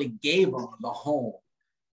 basically gave them the home,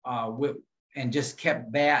 and just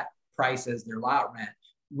kept that price as their lot rent.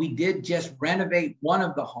 We did just renovate one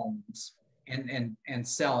of the homes and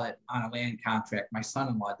sell it on a land contract. My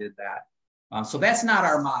son-in-law did that. So that's not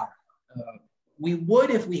our model. We would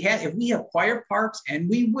if we acquire parks, and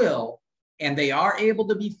we will, and they are able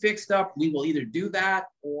to be fixed up, we will either do that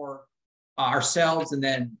or ourselves and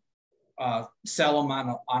then sell them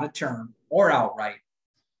on a term or outright.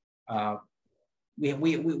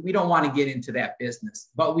 We don't want to get into that business,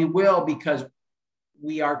 but we will because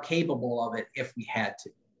we are capable of it if we had to.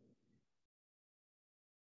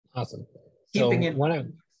 Awesome. Keeping in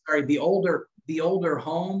mind, the older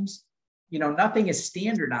homes, you know, nothing is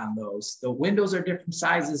standard on those. The windows are different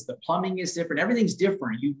sizes, the plumbing is different, everything's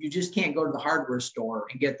different. You just can't go to the hardware store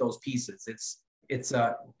and get those pieces. It's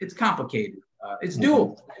complicated. It's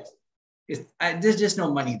doable. There's just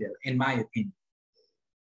no money there, in my opinion.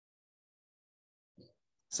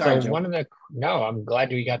 Sorry, so Joe. No, I'm glad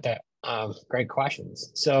we got that. Great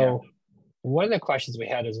questions. So one of the questions we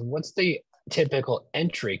had is, what's the typical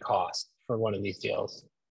entry cost for one of these deals?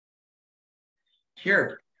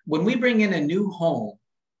 Sure. When we bring in a new home,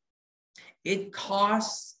 it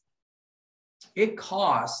costs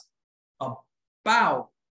about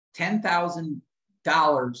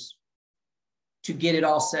 $10,000 to get it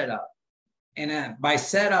all set up. And by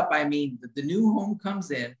set up, I mean that the new home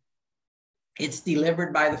comes in, it's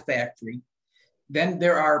delivered by the factory. Then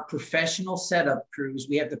there are professional setup crews.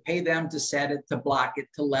 We have to pay them to set it, to block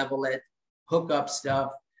it, to level it, hook up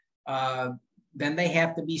stuff. Then they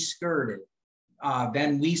have to be skirted.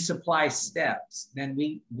 Then we supply steps. Then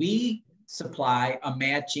we supply a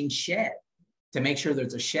matching shed to make sure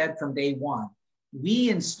there's a shed from day one. We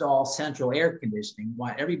install central air conditioning. We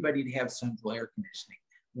want everybody to have central air conditioning.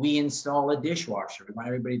 We install a dishwasher. We want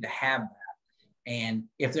everybody to have that. And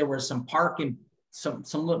if there were some parking, some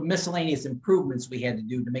miscellaneous improvements we had to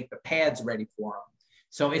do to make the pads ready for them.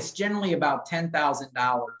 So it's generally about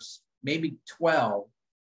 $10,000, maybe 12,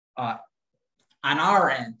 on our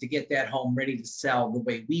end to get that home ready to sell the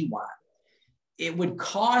way we want. It would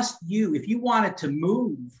cost you, if you wanted to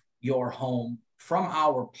move your home from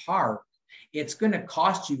our park, it's going to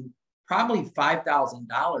cost you probably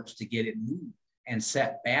 $5,000 to get it moved and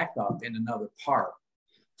set back up in another park.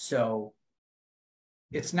 So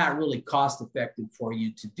it's not really cost effective for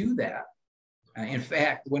you to do that. In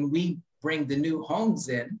fact, when we bring the new homes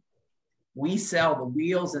in, we sell the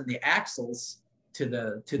wheels and the axles to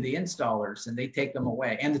the installers, and they take them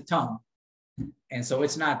away, and the tongue. And so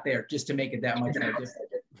it's not there, just to make it that much more difficult.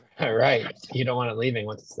 All right. You don't want it leaving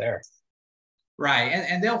once it's there. Right.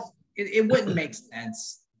 And it wouldn't make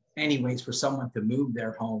sense anyways for someone to move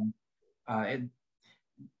their home.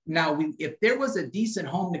 Now, if there was a decent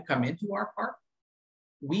home to come into our park,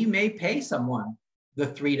 we may pay someone the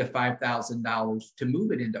 $3,000 to $5,000 to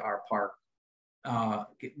move it into our park.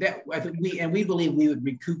 We believe we would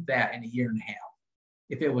recoup that in a year and a half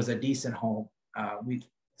if it was a decent home.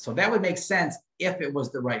 So that would make sense if it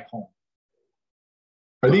was the right home.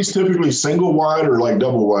 Are these typically single wide or like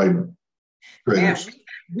double wide trailers?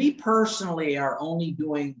 We personally are only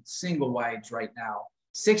doing single wides right now,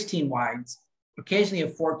 16 wides, occasionally a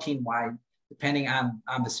 14 wide, depending on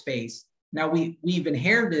the space. Now we've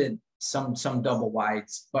inherited some double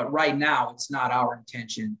wides, but right now it's not our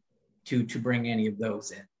intention to bring any of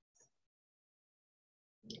those in.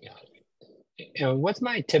 What's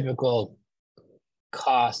my typical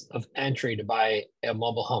cost of entry to buy a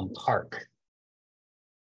mobile home park?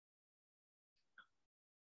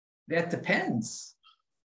 That depends.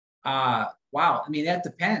 Wow. I mean, that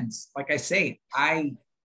depends. Like I say, I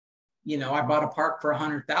bought a park for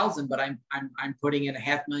 100,000, but I'm putting in a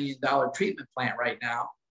 $500,000 treatment plant right now.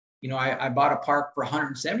 I bought a park for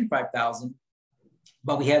 175,000,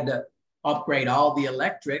 but we had to upgrade all the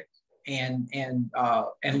electric and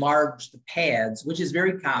enlarge the pads, which is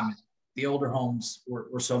very common. The older homes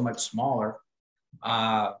were so much smaller.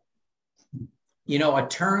 A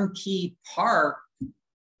turnkey park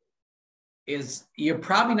you're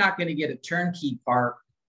probably not going to get a turnkey park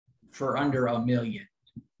for under $1 million.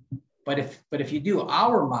 But if you do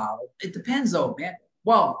our model, it depends though, man.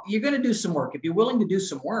 Well, you're going to do some work. If you're willing to do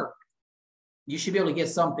some work, you should be able to get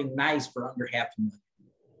something nice for under $500,000.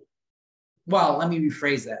 Well, let me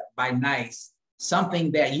rephrase that. By nice,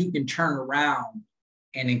 something that you can turn around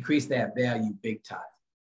and increase that value big time.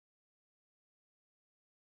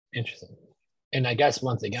 Interesting. And I guess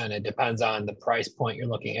once again, it depends on the price point you're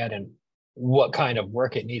looking at and what kind of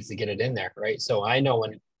work it needs to get it in there, right? So I know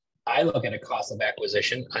when I look at a cost of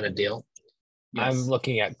acquisition on a deal, yes, I'm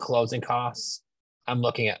looking at closing costs. I'm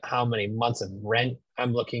looking at how many months of rent.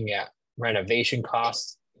 I'm looking at renovation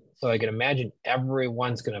costs. So I can imagine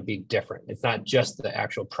everyone's going to be different. It's not just the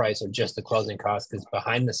actual price or just the closing costs, because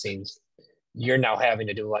behind the scenes, you're now having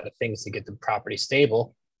to do a lot of things to get the property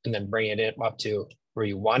stable and then bring it up to where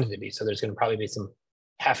you want it to be. So there's going to probably be some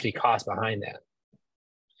hefty costs behind that.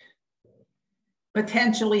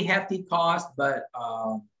 Potentially hefty cost, but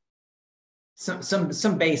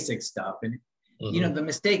some basic stuff. And the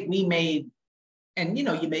mistake we made, and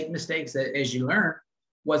you make mistakes as you learn,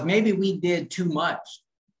 was maybe we did too much.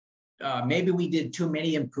 Maybe we did too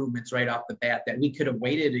many improvements right off the bat that we could have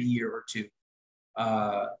waited a year or two,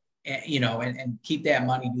 and keep that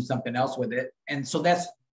money, do something else with it. And so that's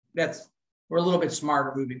we're a little bit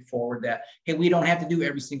smarter moving forward. That hey, we don't have to do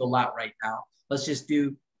every single lot right now. Let's just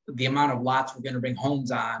do the amount of lots we're going to bring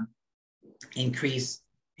homes on, increase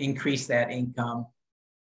that income,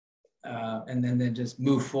 and then just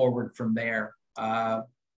move forward from there.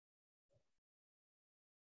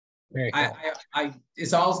 Very cool.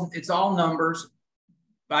 It's all numbers.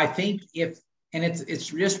 But I think it's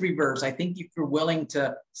just reverse. I think if you're willing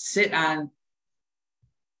to sit on,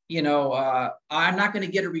 I'm not going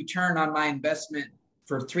to get a return on my investment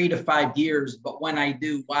for 3 to 5 years, but when I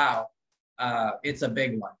do, wow, it's a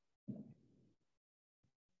big one.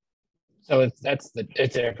 So it's a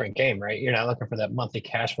different game, right? You're not looking for that monthly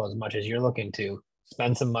cash flow as much as you're looking to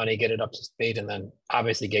spend some money, get it up to speed, and then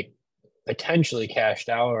obviously get potentially cashed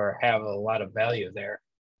out or have a lot of value there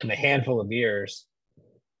in a handful of years.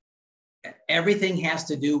 Everything has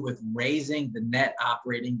to do with raising the net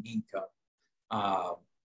operating income.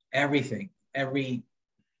 Everything, every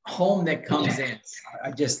home that comes in,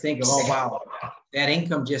 I just think of, oh, wow, that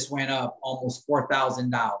income just went up almost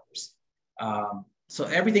 $4,000. So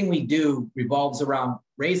everything we do revolves around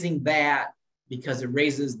raising that because it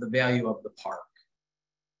raises the value of the park.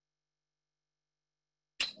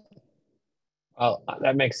 Well,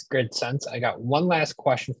 that makes good sense. I got one last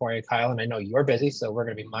question for you, Kyle, and I know you're busy, so we're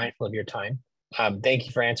going to be mindful of your time. Thank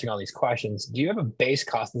you for answering all these questions. Do you have a base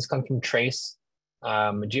cost? This comes from Trace.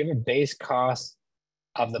 Do you have a base cost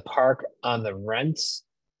of the park on the rents,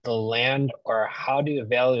 the land, or how do you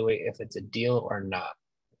evaluate if it's a deal or not?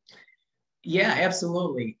 Yeah,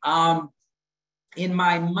 absolutely. In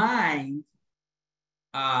my mind,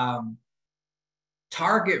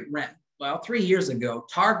 target rent, well, 3 years ago,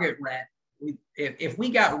 target rent, if we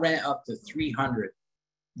got rent up to $300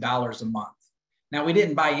 a month, now we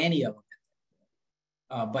didn't buy any of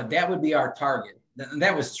them, but that would be our target.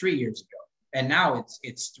 That was 3 years ago, and now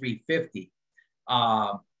it's $350.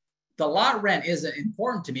 The lot rent isn't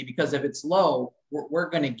important to me because if it's low, we're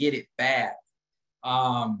going to get it back.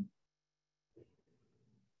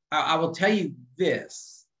 I will tell you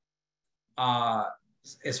this,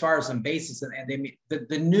 as far as some basis, and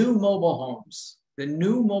the new mobile homes,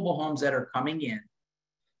 that are coming in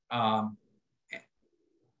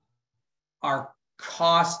are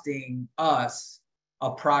costing us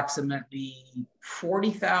approximately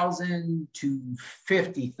 $40,000 to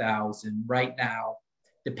 $50,000 right now,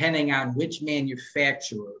 depending on which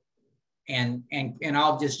manufacturer. And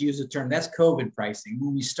I'll just use the term, that's COVID pricing.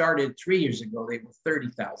 When we started 3 years ago, they were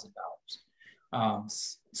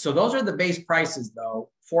 $30,000. So those are the base prices, though,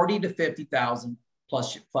 40 to 50,000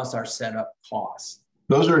 plus our setup costs.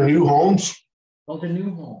 Those are new homes? Those are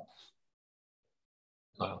new homes.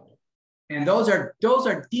 Wow. And those are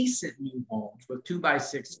decent new homes with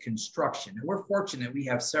 2x6 construction. And we're fortunate we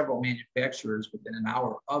have several manufacturers within an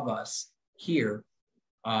hour of us here.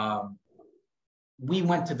 We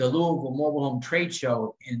went to the Louisville Mobile Home Trade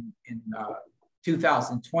Show in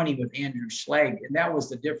 2020 with Andrew Schlegg, and that was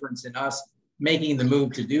the difference in us making the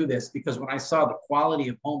move to do this, because when I saw the quality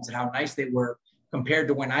of homes and how nice they were compared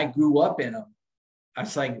to when I grew up in them, I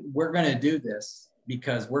was like, we're going to do this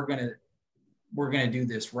because we're going to do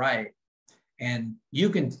this right. And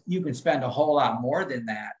you can spend a whole lot more than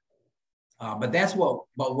that, but that's what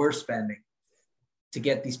we're spending to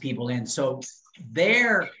get these people in. So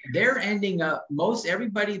they're ending up, most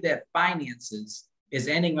everybody that finances is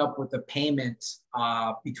ending up with a payment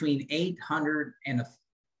between $800 and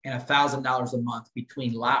 $1,000 a month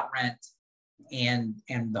between lot rent and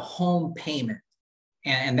the home payment.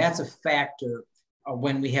 And that's a factor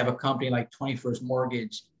when we have a company like 21st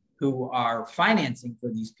Mortgage who are financing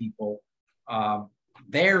for these people.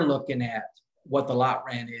 They're looking at what the lot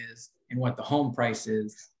rent is and what the home price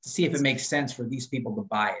is to see if it makes sense for these people to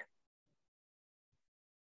buy it.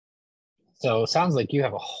 So it sounds like you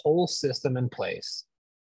have a whole system in place.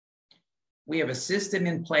 We have a system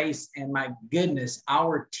in place, and my goodness,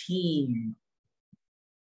 our team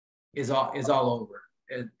is all over.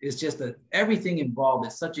 It's just everything involved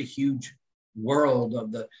is such a huge world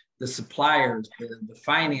of the suppliers, the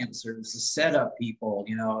financiers, the setup people.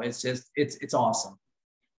 You know, it's just it's awesome.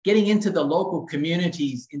 Getting into the local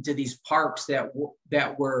communities, into these parks that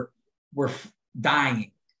were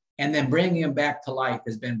dying, and then bringing them back to life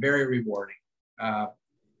has been very rewarding.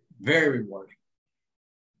 Very rewarding.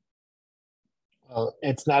 Well,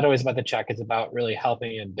 it's not always about the check. It's about really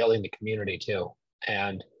helping and building the community too.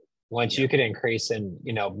 And once you can increase and,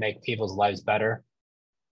 make people's lives better,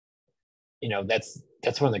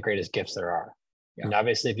 that's one of the greatest gifts there are. Yeah. And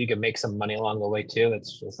obviously if you can make some money along the way too,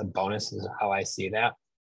 it's just a bonus is how I see that.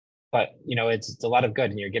 But, it's a lot of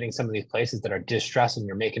good, and you're getting some of these places that are distressed and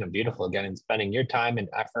you're making them beautiful again and spending your time and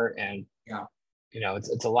effort. And,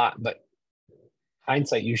 it's a lot, but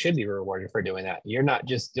hindsight, you should be rewarded for doing that. You're not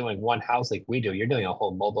just doing one house like we do. You're doing a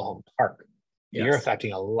whole mobile home park. Yes. You're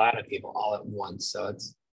affecting a lot of people all at once. So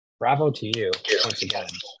it's bravo to you once again.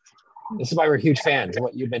 This is why we're huge fans of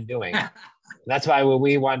what you've been doing. That's why when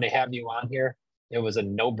we wanted to have you on here, it was a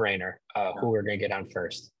no-brainer who we're going to get on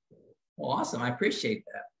first. Well, awesome. I appreciate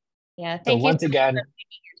that. Yeah. Thank you once again, for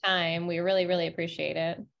taking your time. We really, really appreciate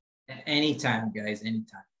it. Anytime, guys.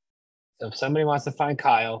 Anytime. So if somebody wants to find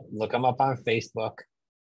Kyle, look him up on Facebook.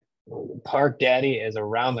 Park Daddy is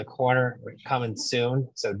around the corner. We're coming soon.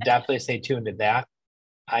 So definitely stay tuned to that.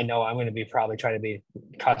 I know I'm going to probably try to be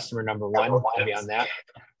customer number one. I'll be on that.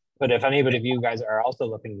 But if anybody of you guys are also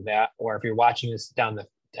looking to that, or if you're watching this down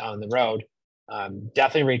the road,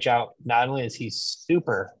 definitely reach out. Not only is he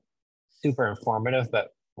super, super informative, but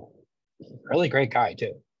really great guy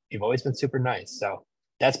too. You've always been super nice. So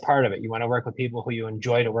that's part of it. You want to work with people who you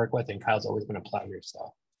enjoy to work with, and Kyle's always been a pleasure.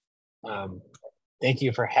 So thank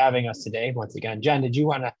you for having us today. Once again, Jen, did you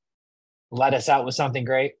want to let us out with something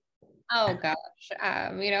great? Oh gosh.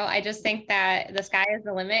 I just think that the sky is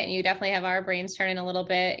the limit, and you definitely have our brains turning a little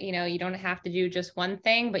bit. You don't have to do just one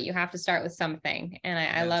thing, but you have to start with something. And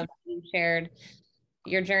I love that you shared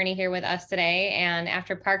your journey here with us today. And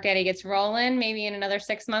after Park Daddy gets rolling, maybe in another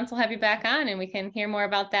 6 months, we'll have you back on and we can hear more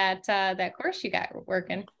about that course you got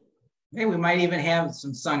working. Hey, we might even have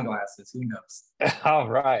some sunglasses. Who knows? All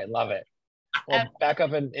right. Love it. Well, back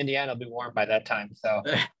up in Indiana, it'll be warm by that time. So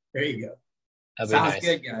there you go. Sounds nice.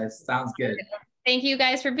 Good, guys. Sounds good. Thank you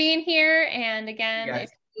guys for being here. And again, if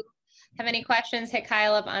you have any questions, hit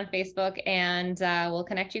Kyle up on Facebook and we'll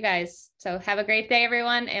connect you guys. So have a great day,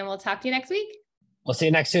 everyone. And we'll talk to you next week. We'll see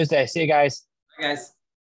you next Tuesday. See you guys. Bye, guys.